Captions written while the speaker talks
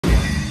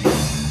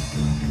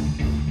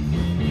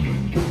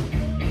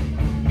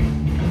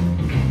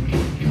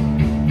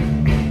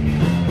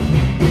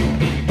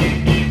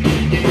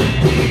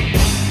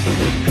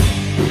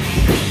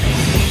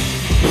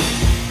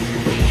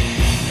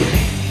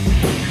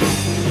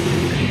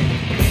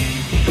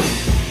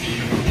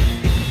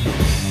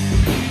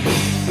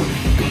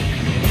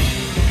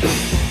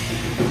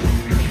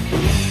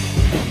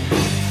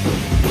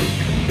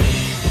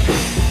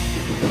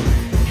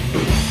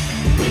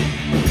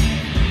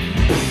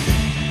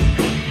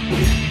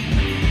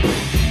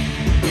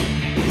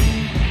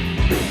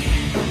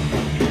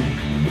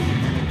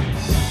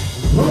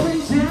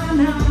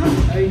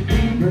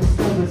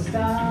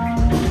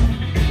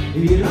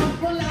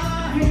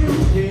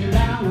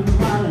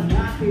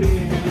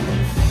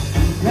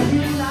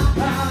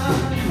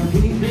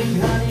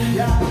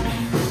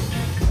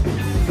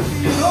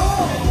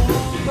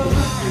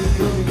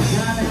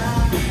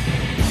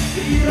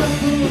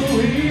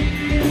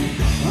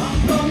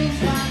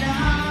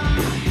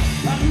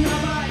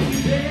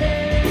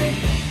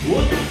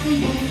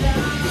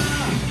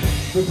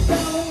Basta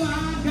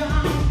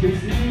umaga,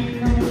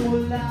 kasi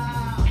namula,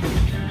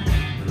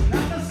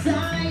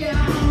 napasaya,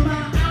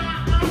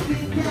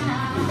 maaakit ka.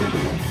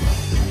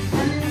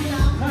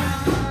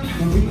 Alinakan,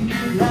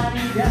 mabibiglan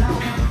ka.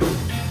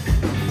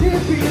 Di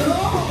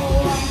pero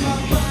ang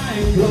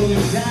mapaing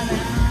probinsya na.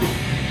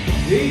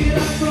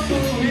 Hirap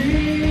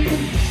patuloy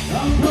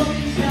ang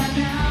probinsya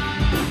na.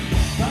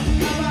 Pag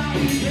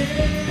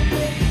napaisip,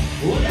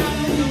 wala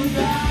kang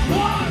duda.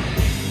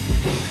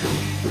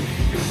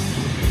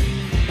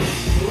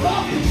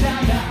 Probinsya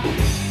na.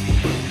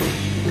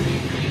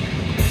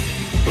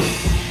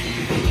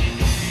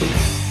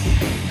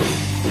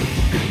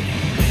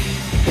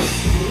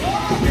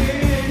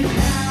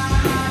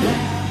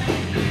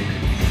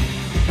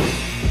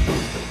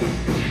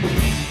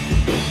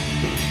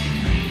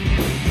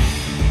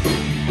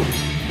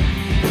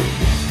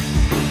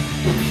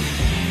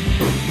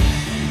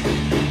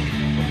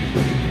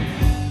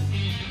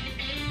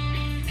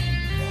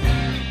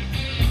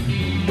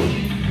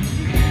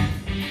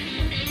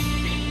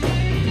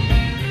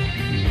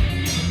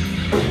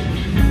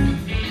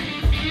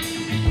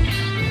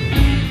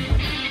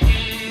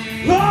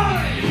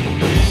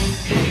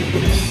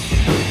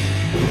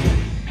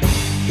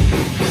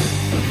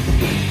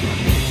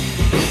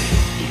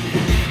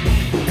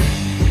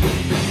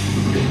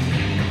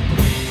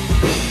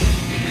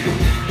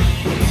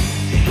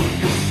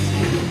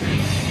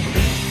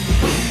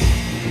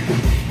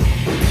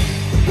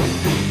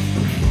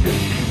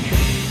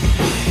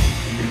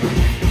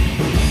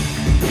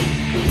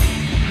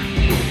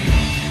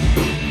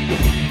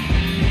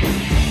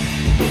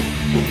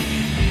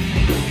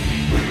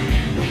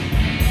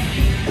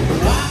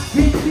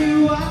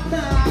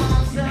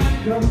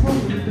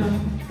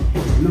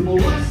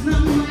 Lumuwas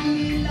ng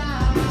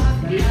Manila,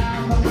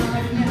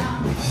 dalamangan niya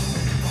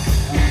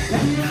ang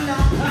kanyang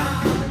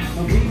lahat,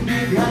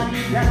 mabibigyan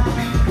niya.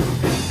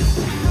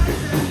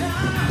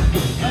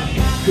 Ang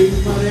aking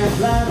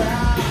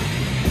pareaslara,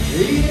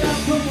 hirap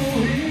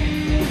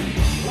bumuhin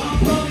ang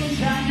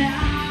probinsya niya.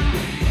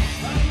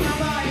 Ang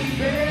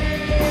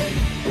napaibig,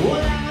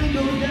 walang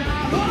duda.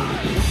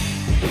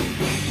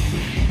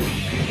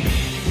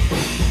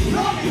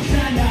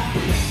 Probinsya niya.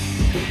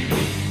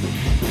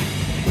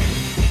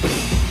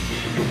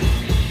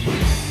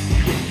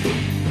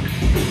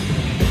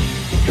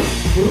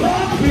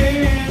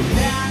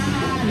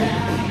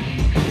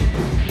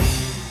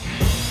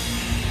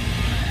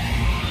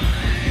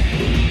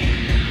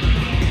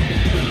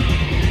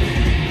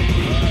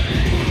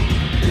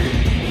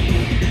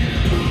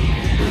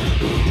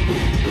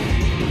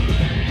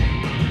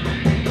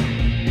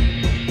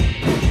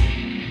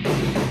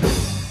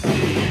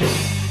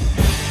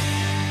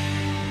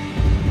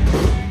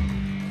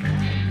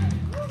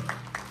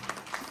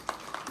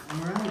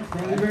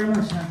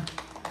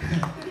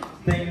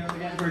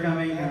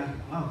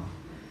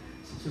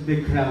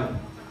 Big crowd.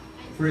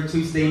 For a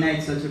Tuesday night,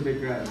 such a big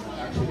crowd.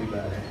 Actually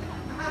bad.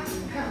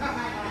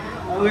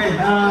 Okay,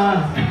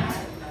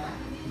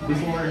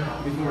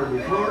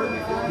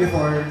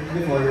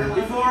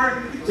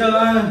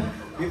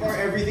 Before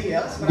everything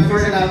else, maraming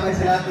salamat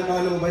sa lahat ng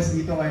mga lumabas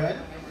dito ngayon.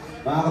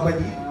 Mga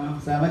kapatid,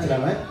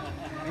 salamat.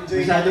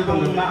 Masyado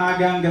pang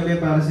maagang gabi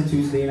para sa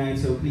Tuesday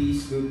night, so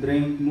please do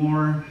drink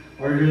more,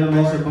 order lang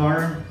sa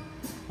bar.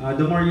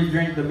 The more you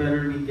drink, the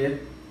better we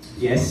get.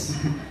 Yes.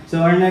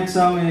 So our next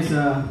song is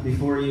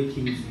Before You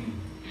Accuse Me.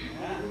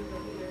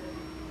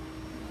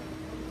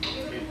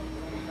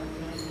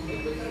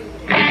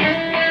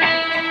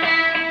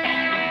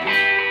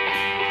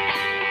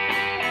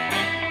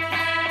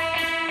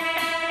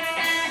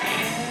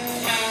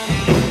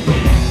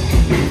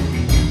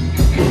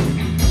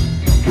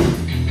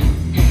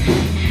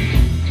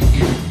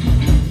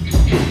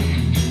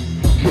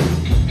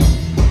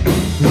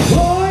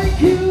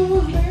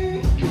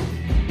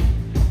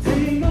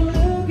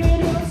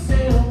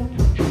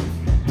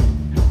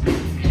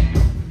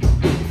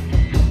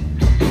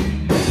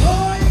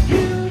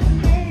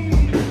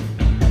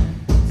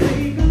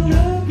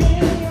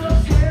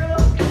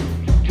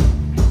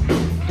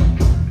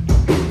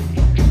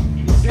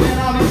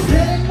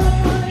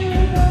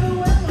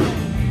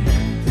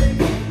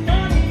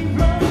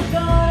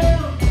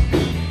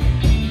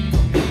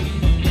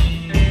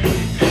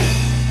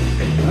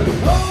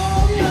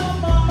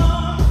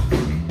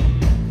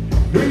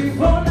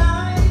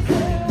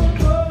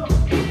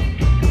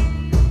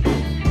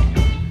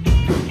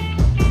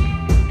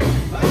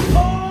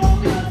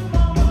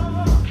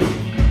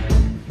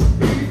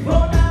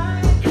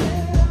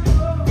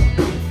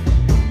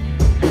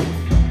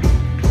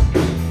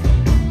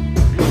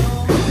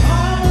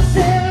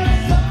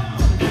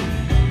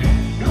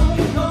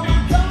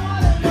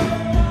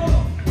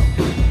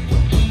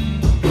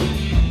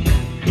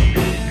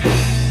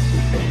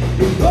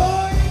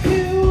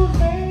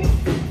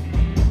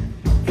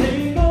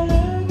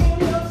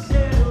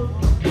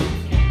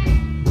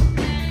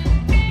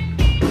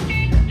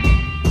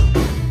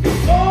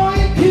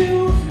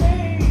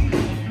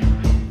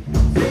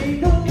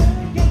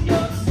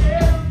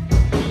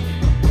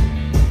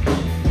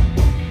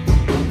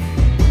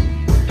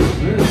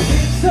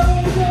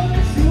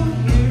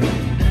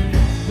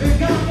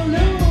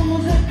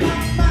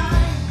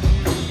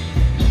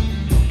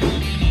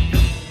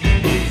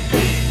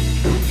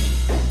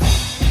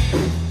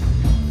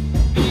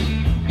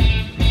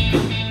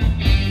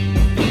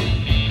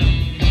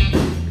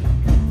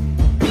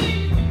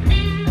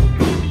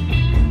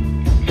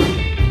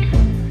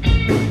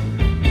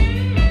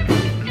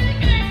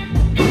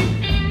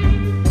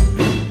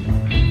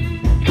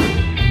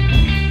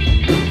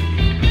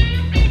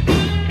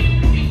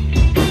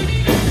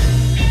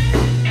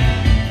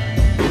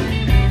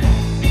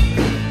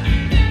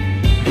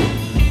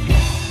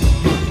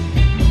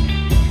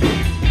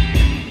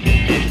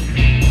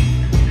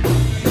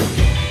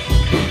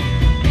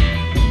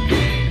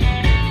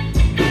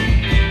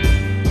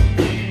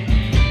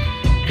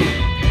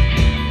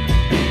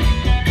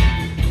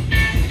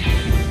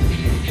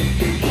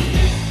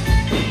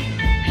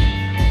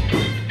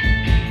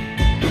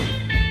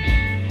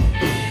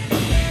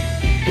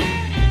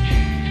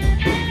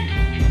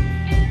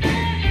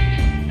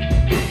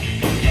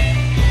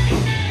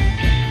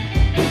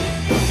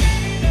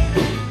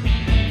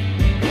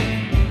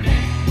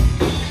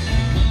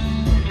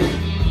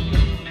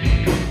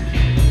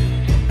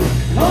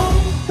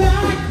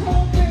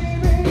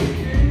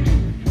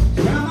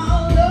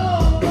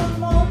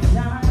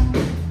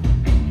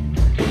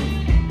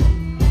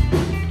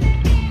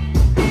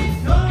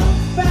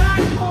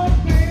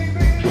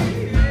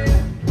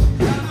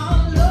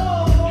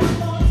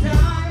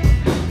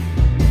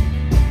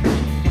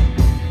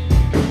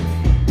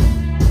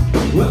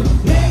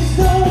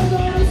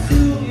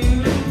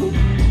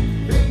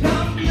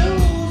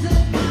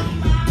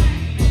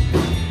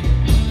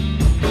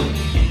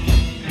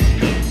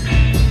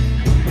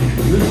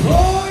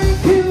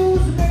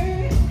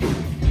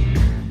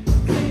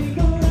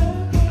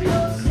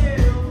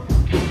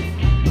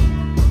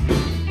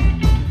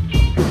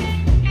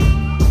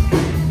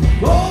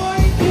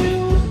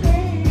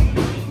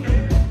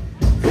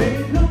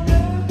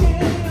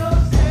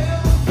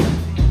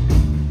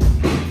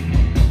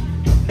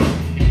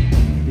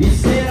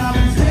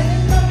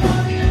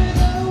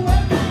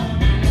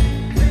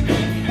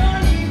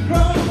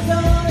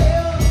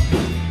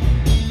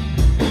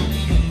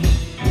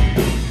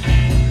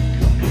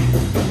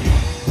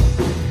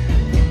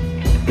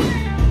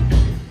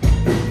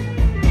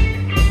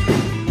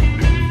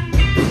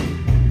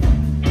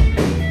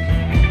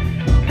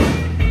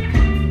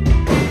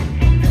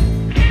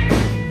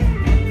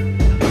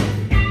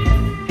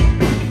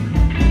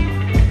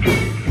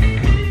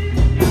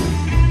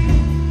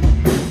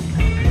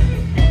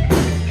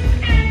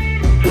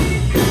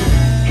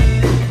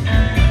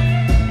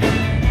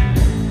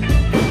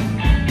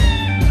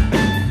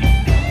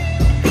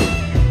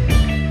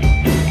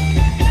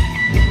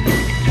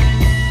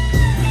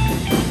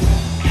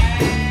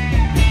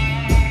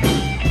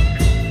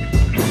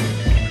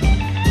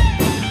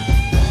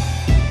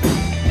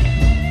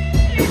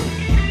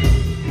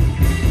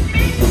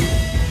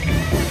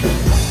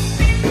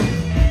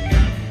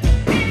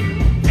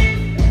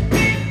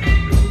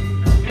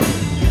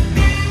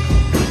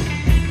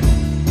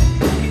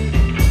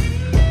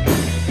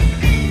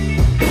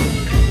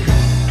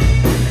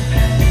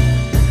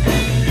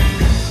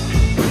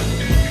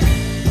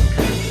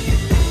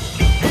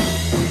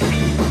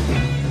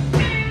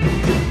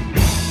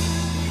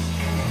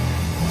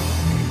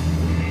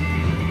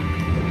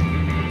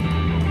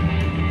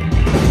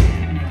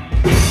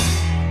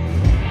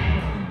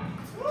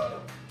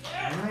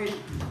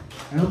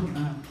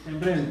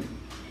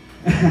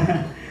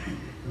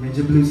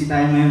 Medyo bluesy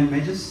tayo ngayon.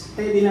 Medyo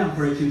steady lang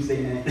for a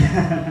Tuesday night.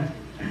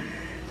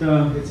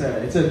 So,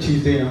 It's a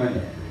Tuesday naman.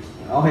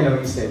 Okay lang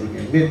mag-steady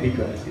kayo. Bit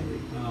because.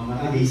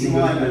 Matigising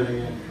ko lang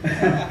talaga.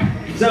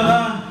 So,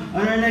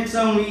 on our next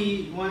song,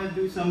 we wanna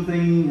do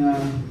something,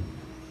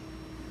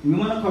 we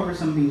wanna cover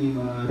something new.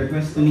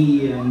 Request to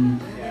ni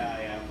Yvann.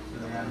 Yeah. So,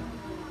 yeah.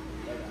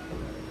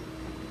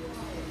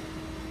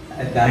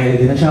 At dahil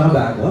din na siya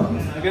kabago.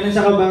 Ganun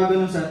siya kabago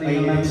nung sa ating Ay,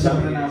 mga lyrics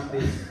sobrang lang.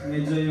 updates.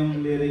 Medyo yung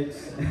lyrics.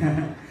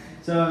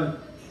 So,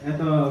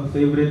 eto,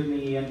 favorite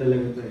ni Yvann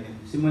talaga to eh.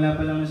 Simula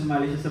pa lang na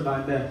sumali siya sa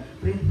banda,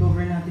 pre,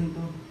 cover natin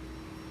to.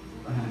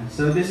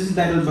 So, this is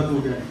entitled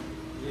Vulture.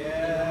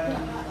 Yeah.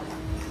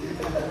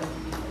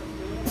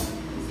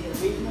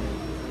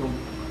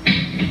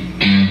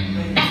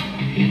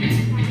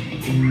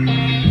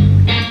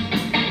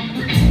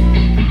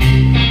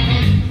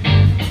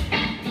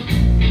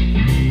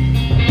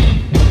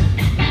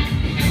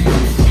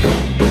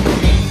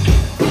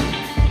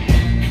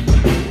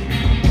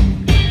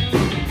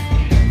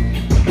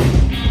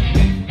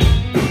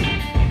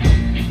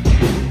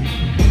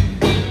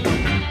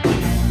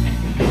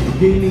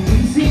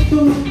 Ginigising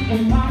tuwing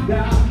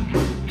umaga,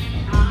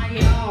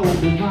 ayaw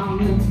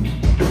bumangon.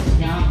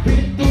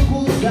 Kapit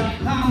ko sa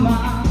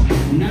kama,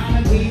 na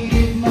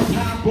nagilid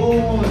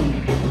maghapon.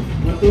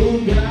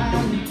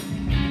 Matugan,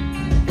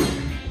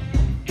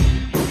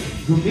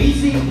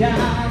 gumising ka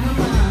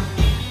naman.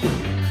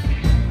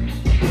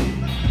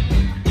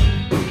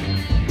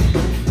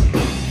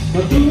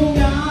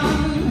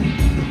 Matugan,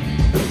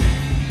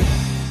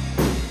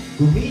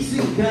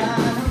 gumising ka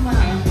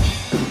naman.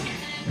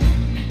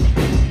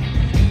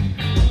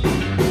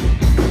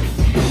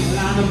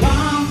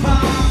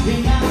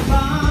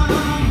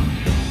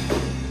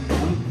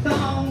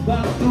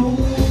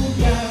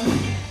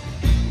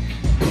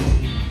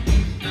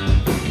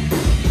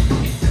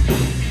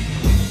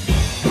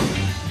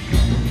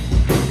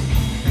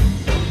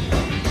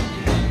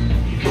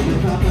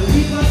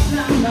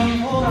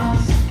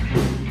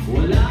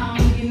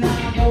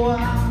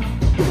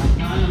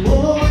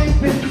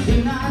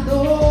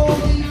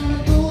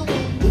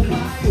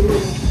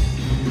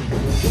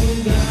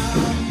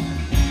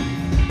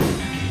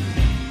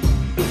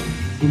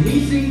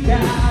 Gumising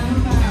ka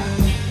naman.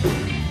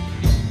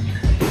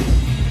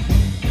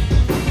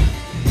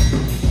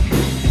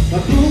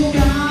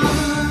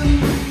 Patugan,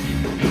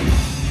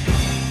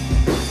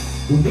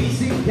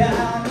 gumising ka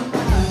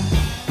naman.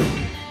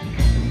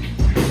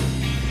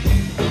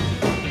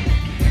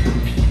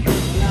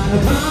 Wala na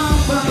bang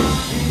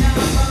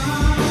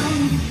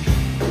pakinabang?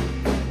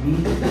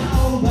 Ang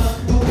tao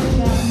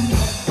batugan.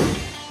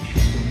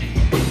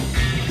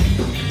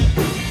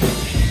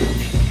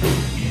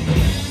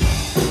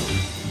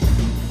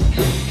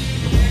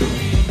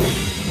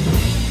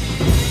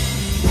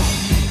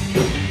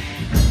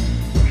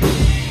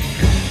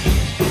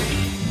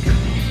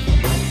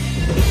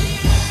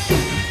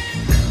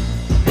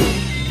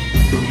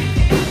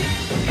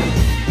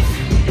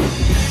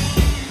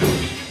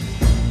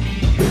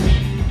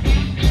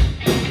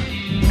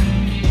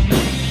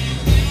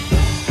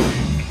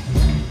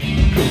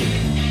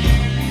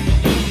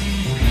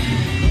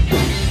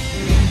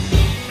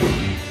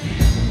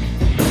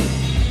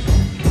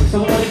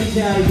 Gusto ko ulit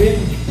si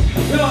Erwin.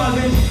 Go,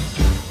 Erwin!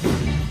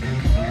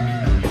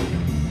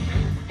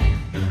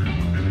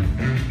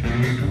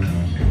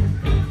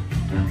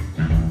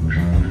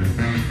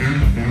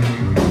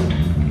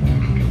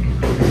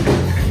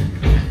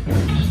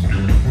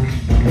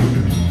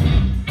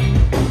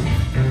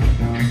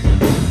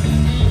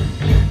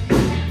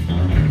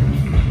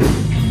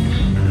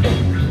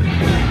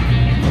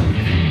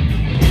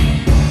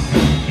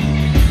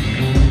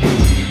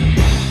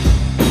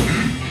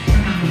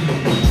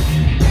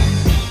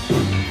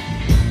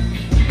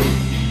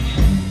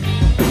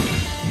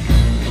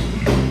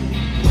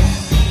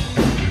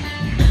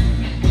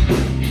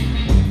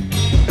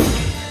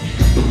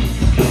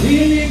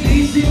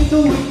 Ginigising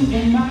tuwing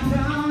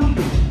umaga,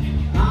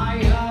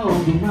 ayaw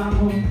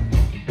bumangon.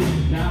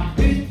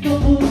 Napito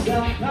ko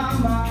sa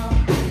kama,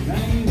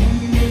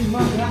 nahihimig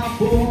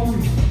maghapon.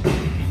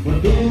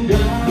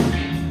 Matugan,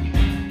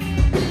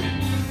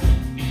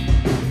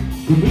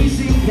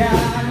 gumising ka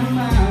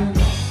naman.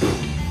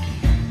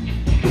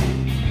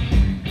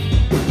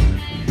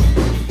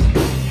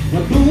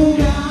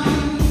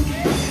 Matugan,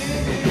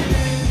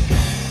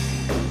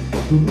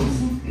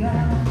 gumising ka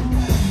naman.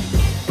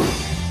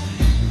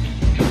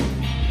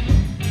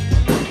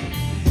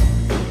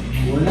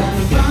 Wala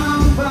na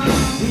bang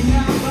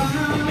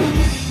pakinabang?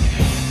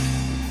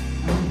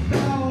 Ang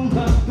taong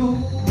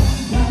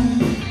batugan.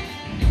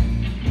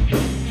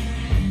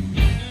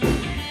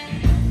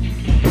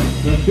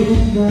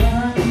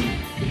 Batugan,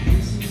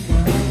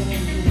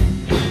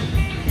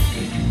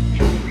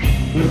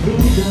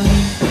 batugan,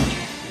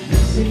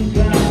 gumising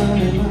ka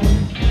naman.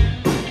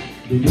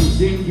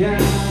 Gumising ka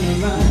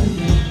naman.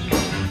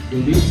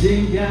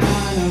 Gumising ka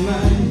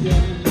naman.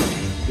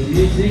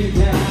 Gumising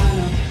ka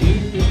naman.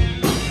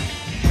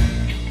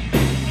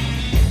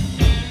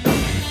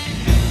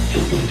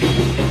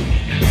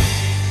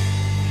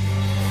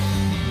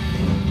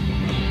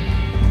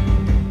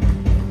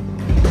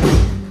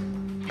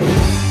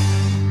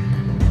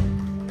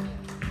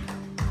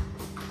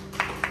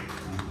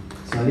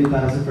 excited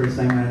para sa first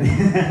time natin.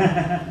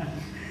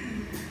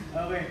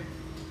 Okay.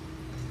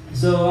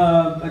 So,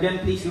 again,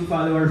 please do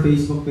follow our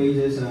Facebook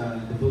pages,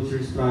 the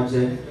Vultures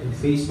Project.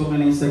 Facebook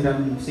and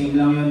Instagram, same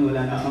lang yun.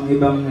 Wala namang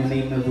ibang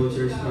name na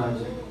Vultures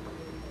Project.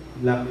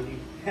 Luckily.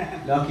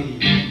 Luckily.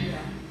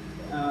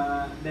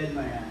 Dead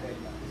man yan.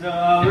 So,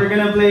 we're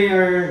gonna play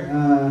our,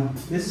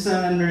 this is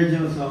an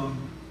original song.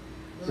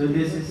 So,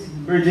 this is,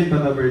 virgin pa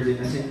to, virgin.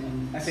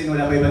 As in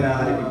wala pa iba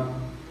nakakarinig.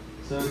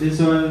 So,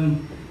 this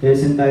one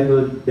is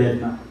entitled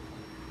Dead Man.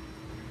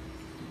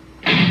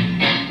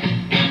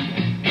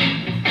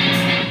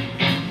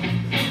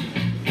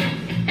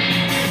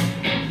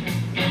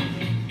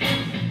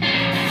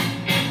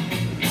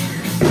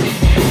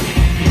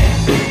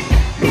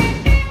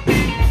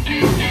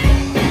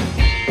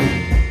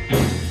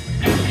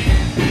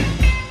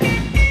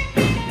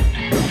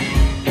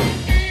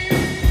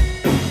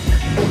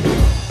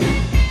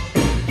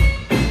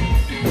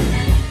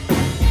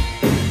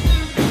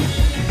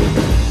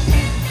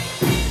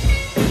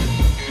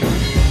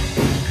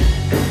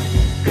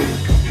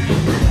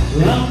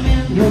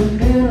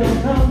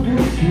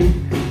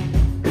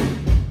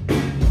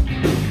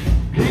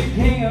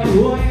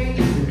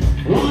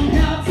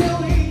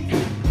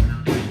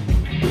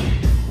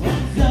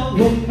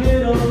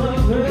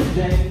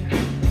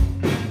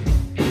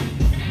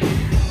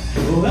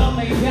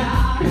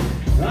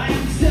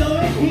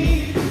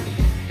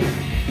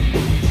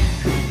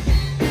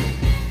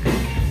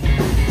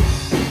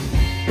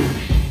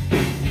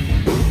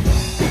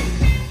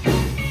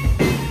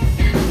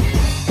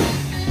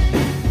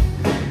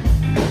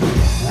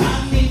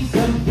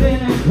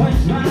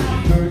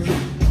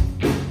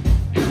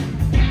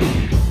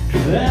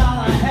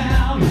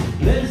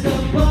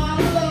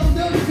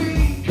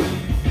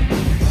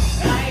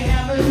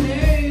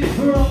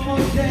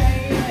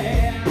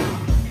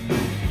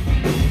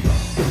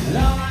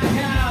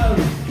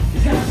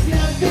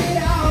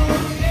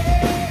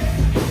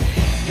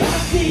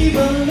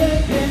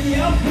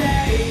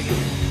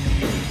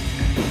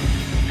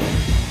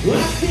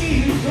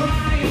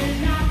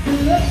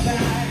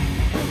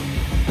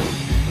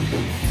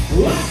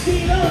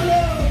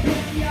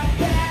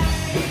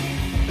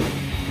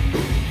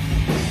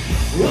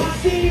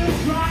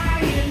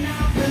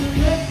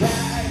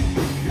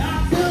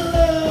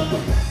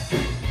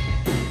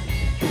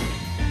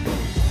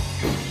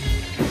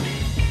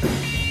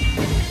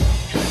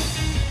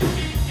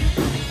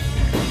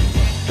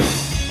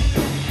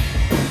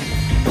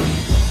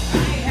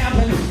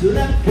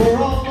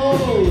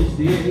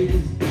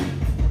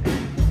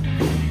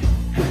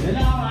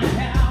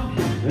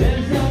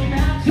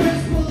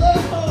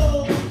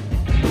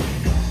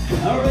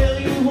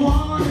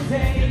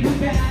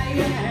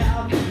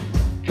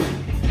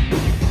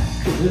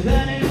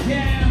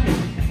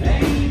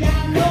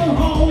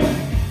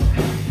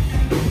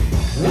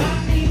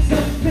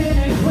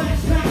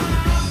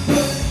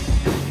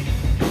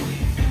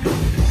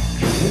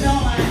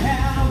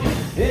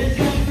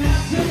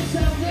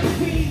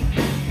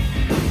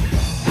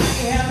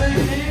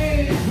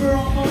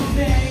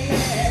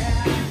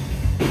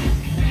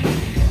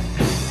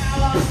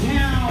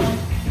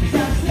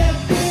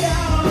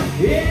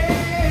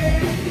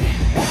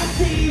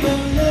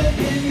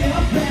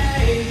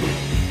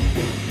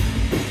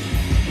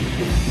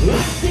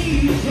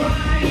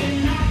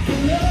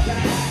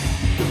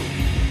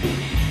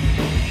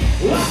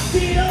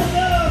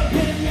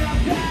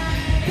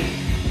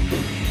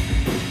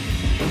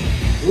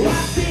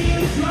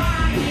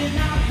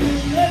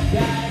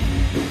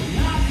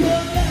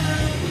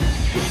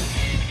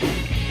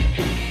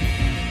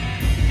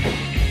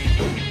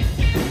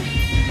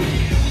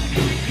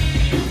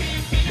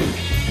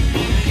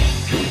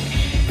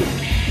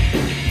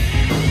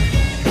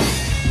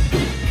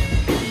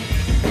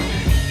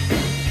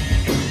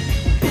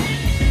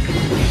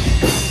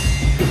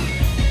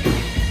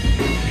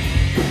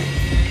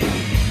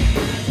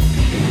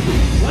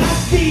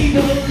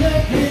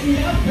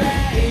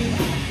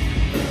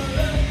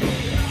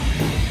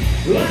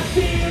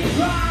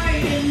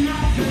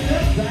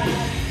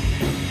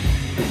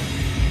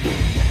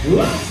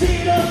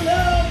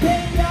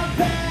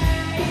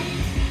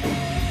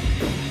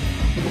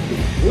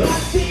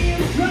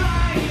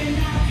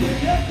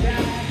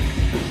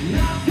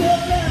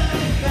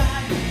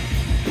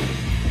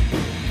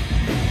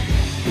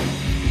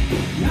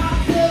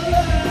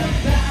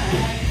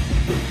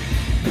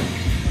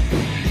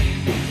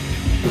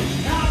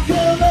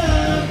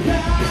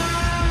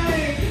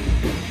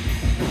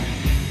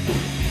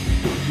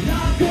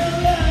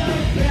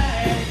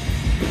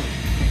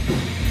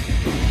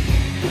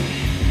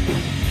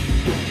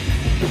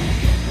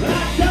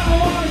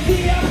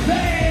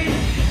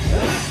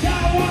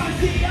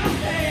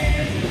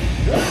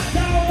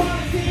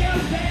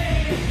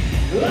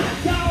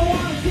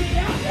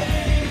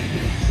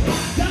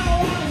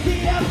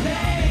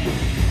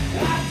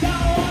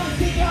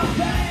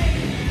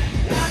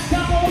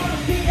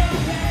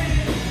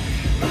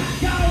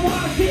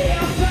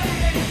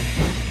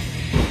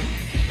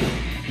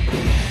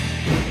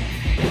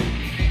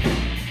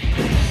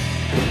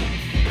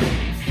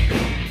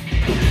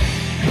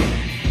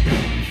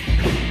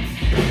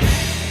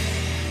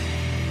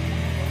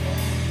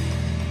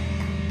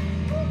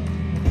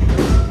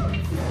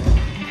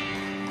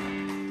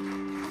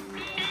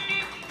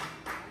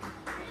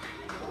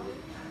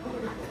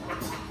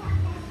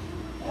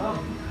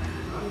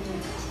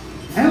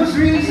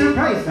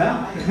 Christ,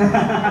 ha?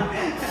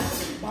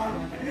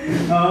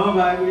 Oo,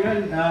 bago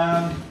yun.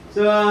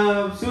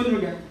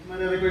 Soon,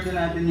 mara-record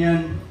na natin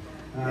yun.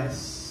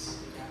 Yes.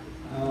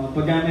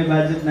 Pagka may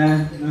budget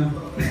na,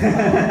 no?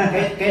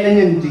 Kailan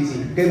yun,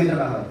 JC? Kayo may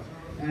trabaho?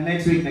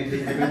 Next week,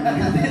 record na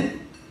natin.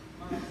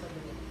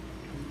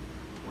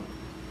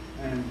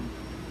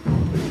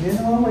 Yan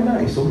ako,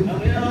 wala eh. So,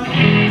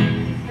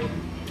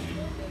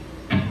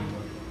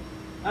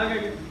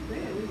 okay.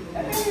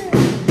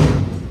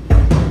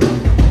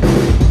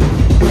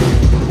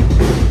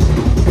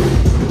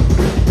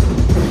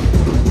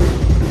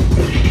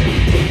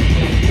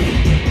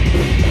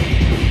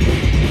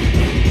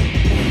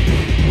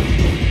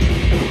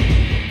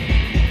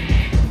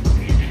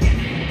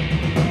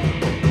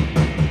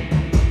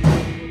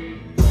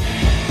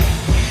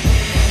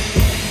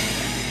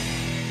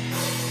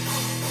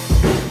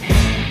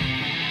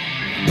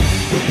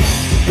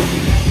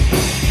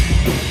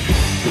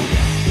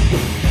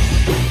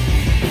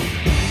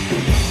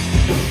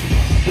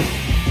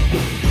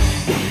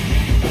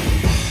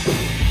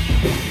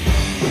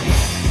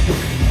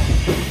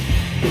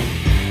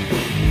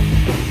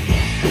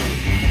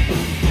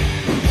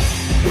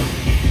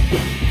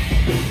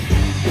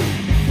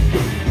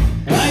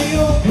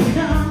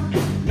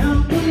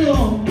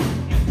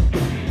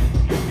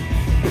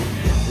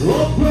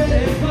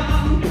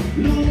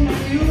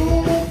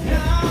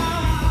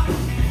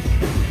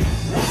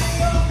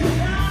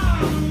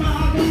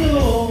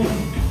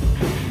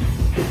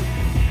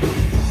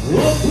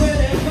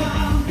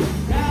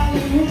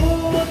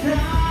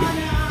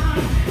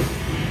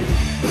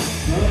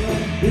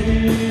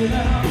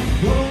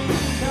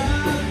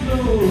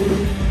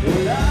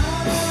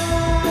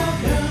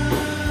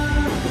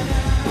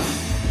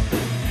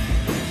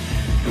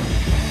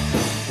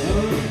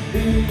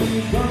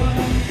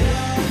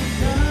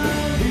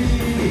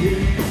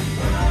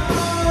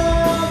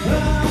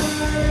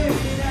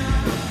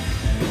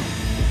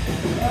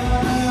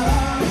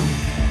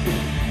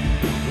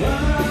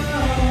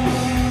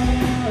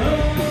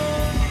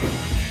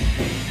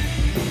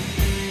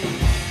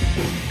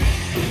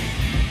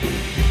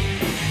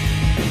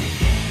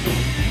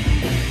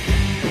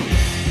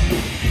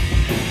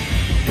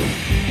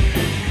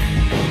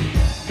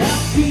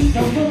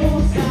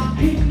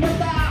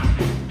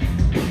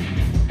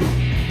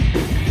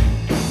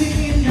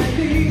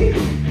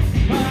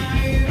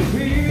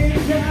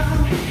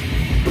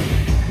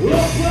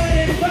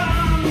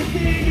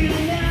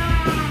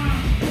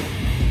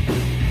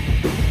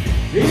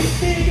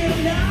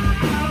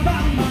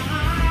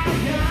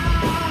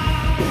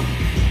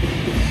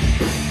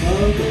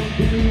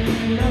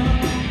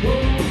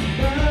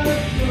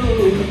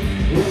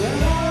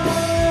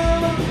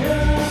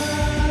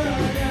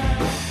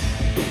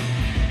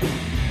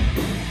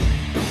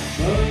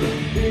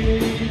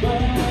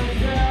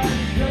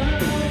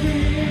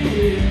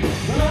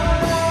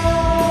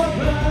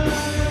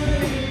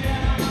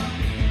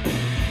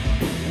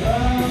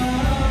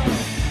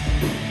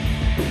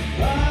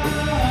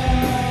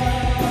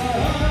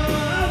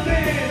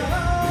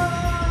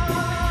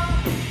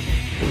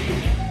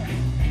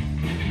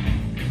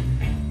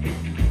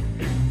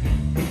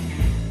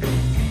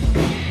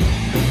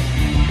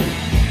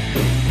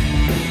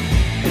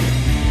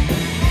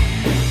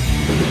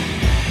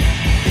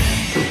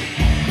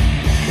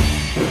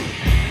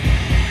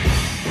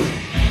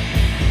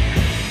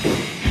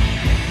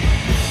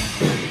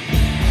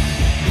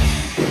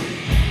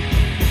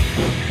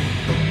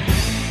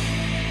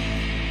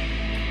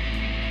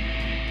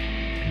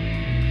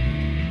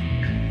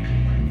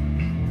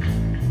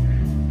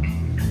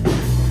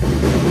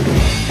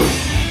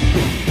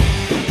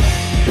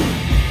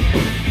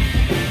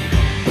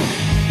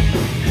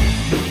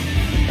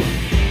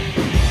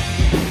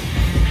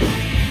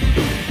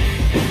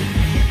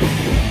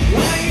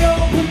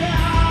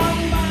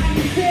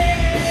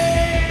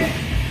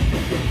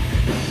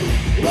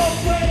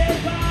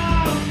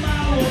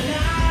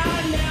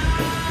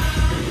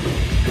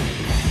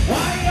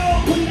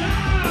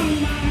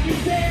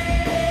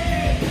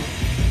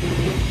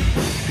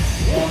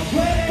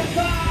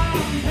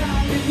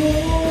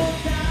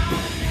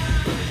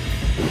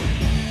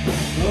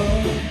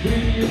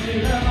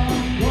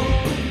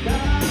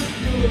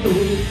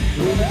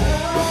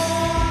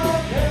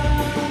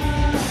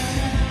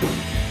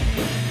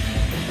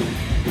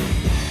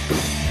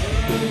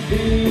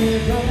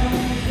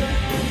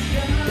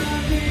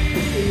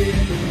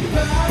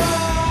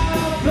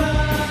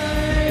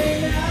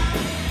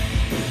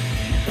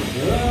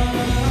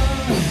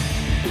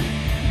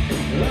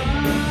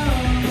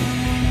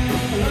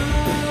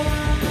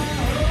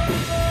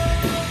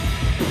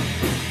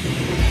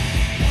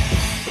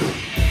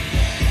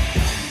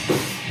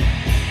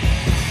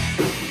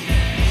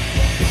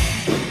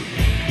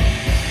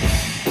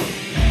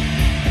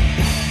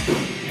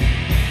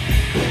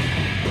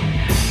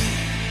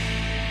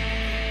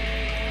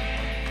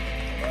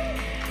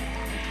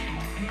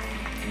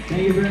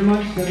 Thank you very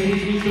much. Sa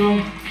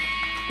Bistro,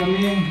 kami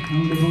ang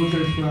The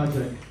Vultures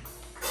Project.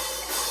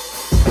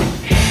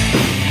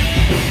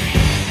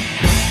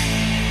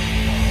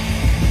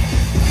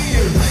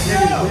 Here,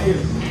 Thank you.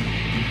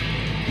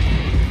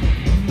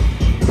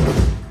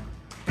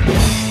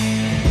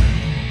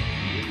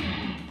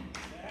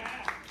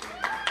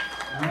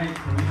 Alright.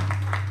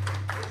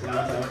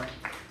 Salamat.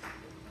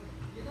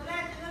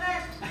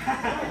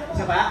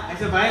 Isa pa?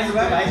 Isa pa. Isa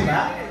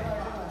pa?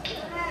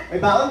 May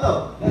baon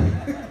to.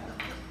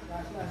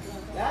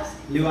 Last?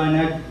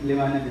 Liwanag. Di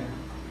ba bagyo?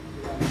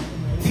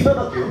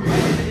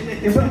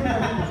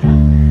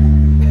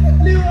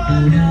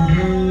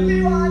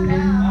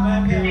 Liwanag!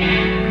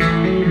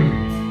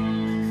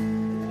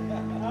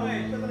 Okay,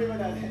 tutuloy ba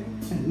natin?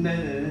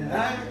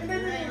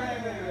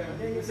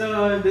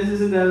 So this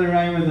is another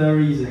rhyme with a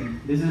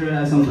reason. This is our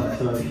last song,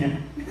 sorry.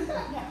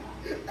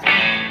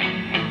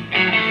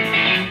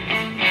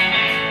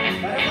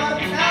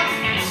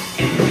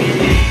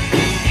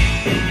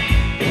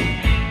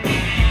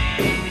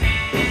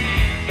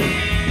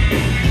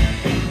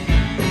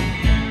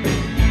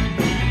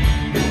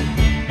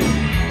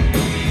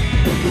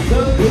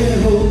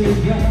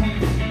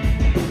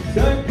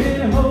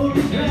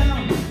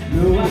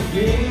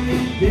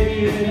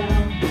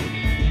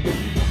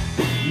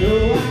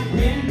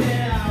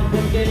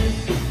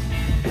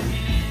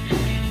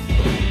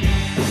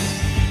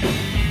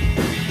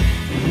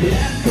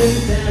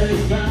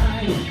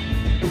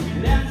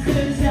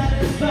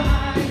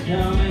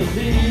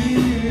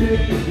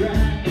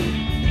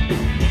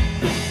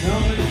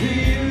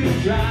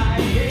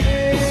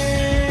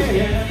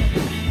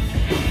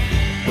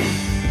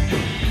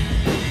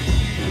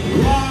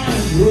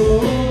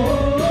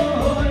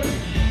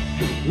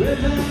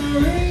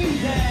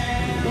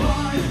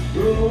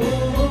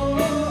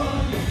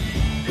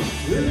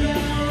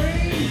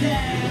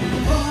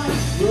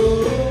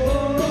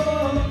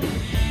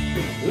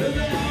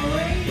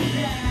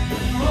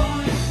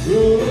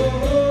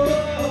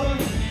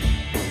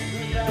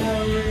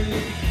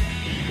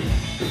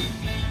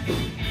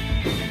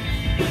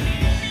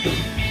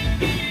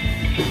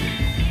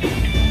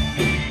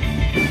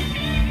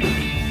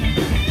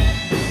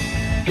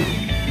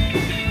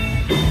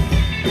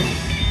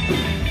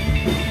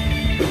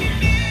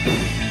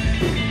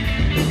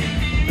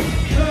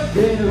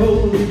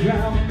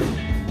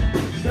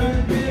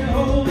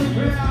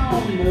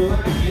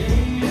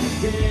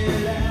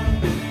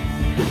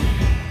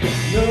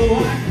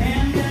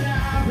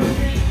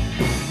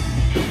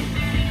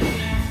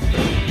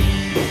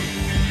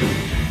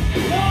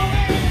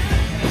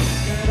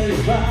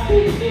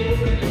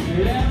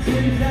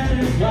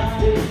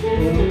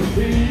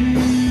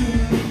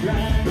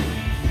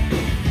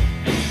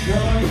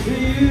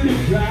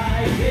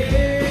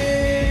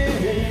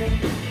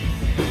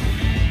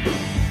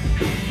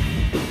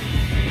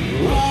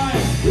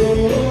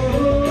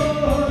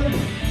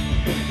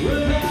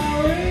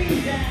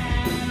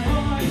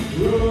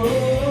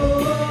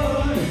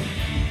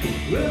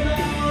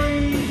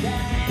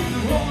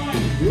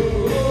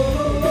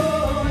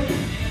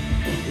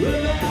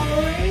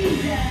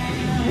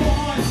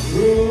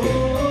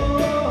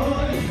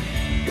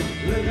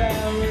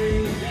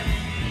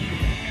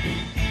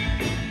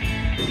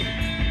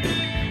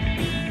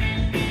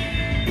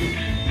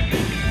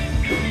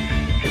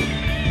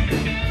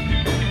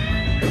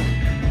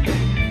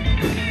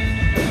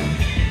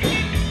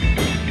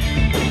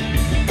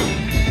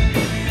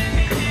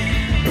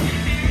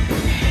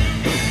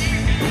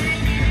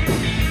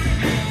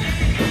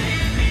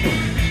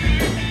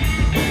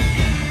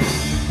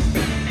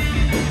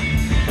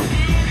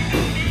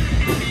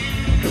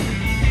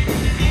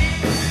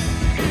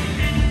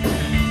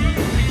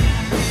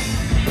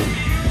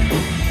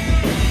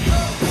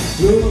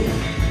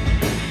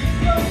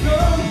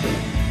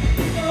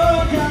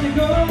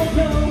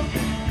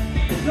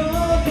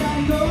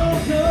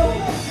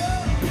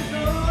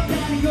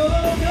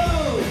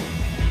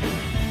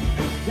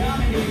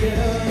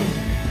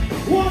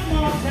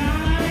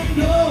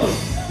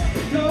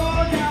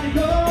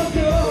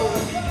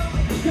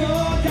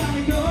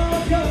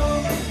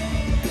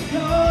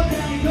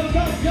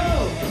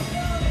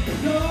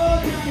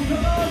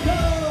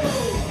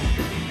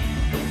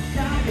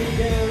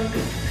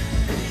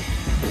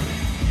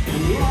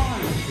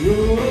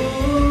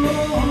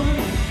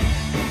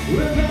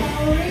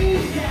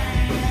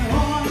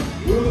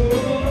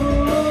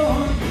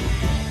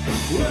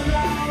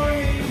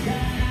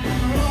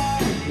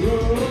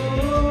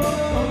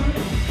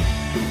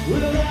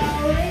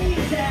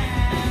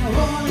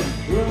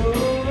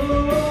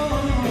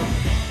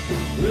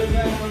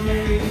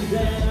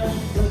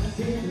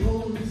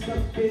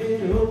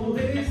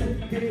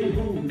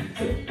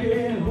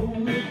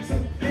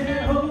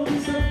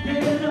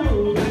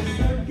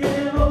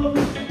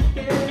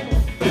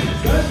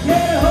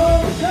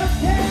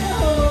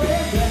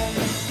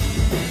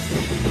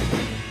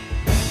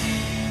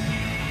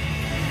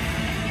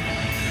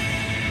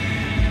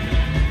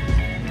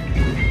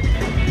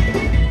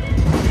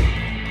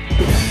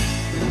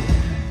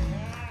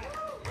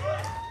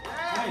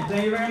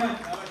 Thank you very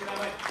much.